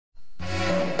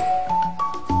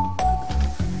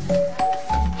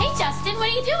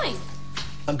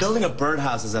I'm building a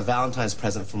birdhouse as a Valentine's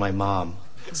present for my mom.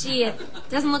 Gee, it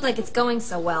doesn't look like it's going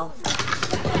so well.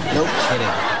 No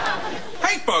kidding.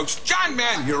 Hey, folks, John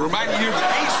Mann here, reminding you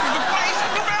that Ace is the place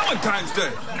for Valentine's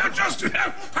Day. Now, Justin,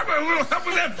 how about a little help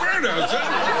with that birdhouse,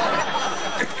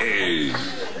 huh? Hey.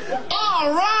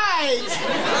 All right!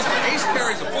 Justin, Ace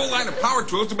carries a full line of power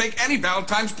tools to make any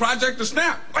Valentine's project a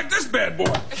snap. Like this bad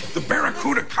boy. The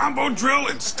Barracuda combo drill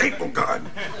and staple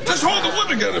gun. Just hold the wood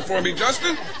together for me,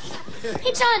 Justin.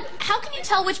 Hey, John, how can you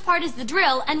tell which part is the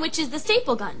drill and which is the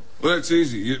staple gun? Well, it's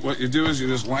easy. What you do is you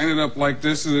just line it up like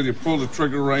this, and then you pull the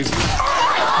trigger right. Oh,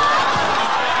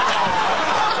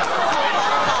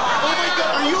 my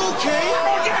God, are you okay?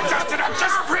 Oh, yeah, Justin, I'm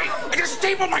just free. I can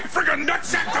staple my friggin'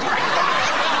 nutsack to my body.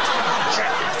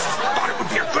 Thought it would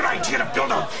be a good idea to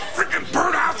build a friggin'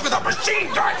 birdhouse with a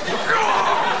machine gun.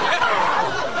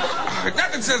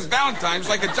 Nothing says Valentine's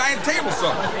like a giant table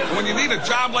saw. And when you need a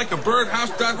job like a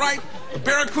birdhouse done right, a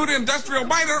Barracuda industrial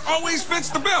miter always fits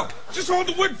the bill. Just hold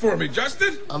the wood for me,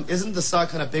 Justin. Isn't the saw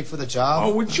kind of big for the job?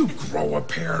 Oh, would you grow a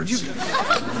pair? You...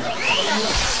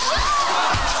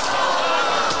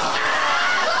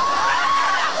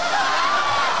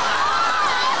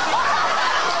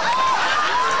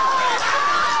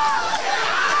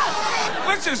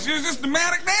 Let's just use this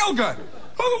pneumatic nail gun.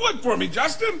 Hold the wood for me,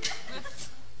 Justin.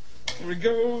 Here we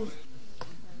go. Nail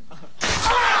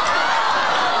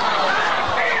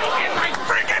in my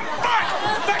friggin' butt!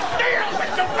 The nail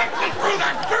went directly through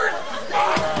that bird!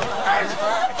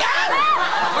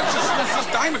 Let's just use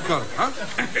this diamond cutter, huh?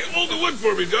 Hold the wood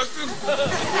for me, Justin.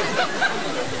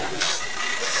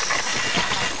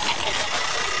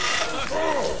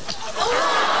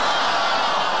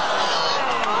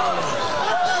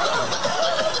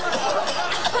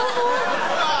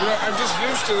 You know, I'm just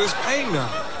used to this pain now.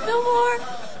 No more.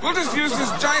 We'll just use this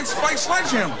giant spike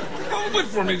sledgehammer. Hold it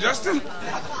for me, Justin.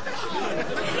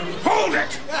 Hold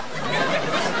it!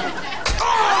 Oh!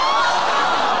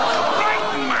 Right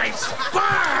in my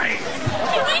spine!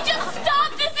 Can we just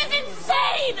stop? This is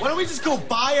insane! Why don't we just go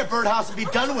buy a birdhouse and be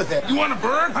done with it? You want a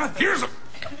bird? Huh? Here's a bird!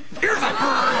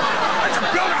 I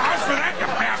should build a house for that, you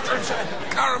bastards!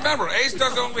 Now remember, Ace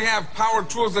doesn't only have power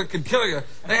tools that can kill you.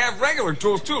 They have regular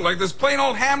tools, too, like this plain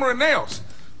old hammer and nails.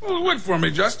 Hold the wood for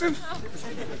me, Justin.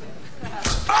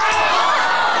 Oh!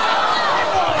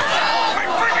 My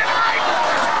friggin'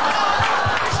 eyeballs!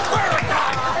 I swear to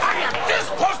God, I am this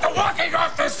close to walking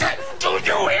off the set. Do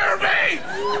you hear me?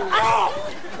 Oh!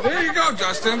 There you go,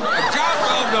 Justin. A job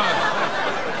well done.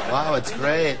 Wow, it's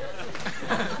great.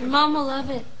 Your mom will love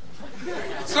it.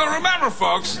 So remember,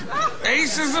 folks,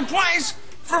 Ace is the place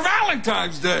for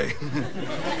Valentine's Day.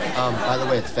 By the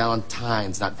way, it's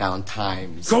Valentine's, not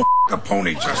Valentimes. Go a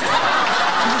pony, Justin.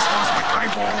 I just lost my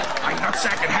eyeball, my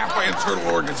nutsack, and half my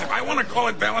internal organs. If I want to call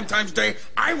it Valentine's Day,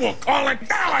 I will call it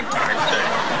Valentine's Day.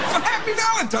 So happy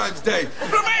Valentine's Day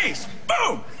from Ace.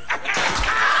 Boom!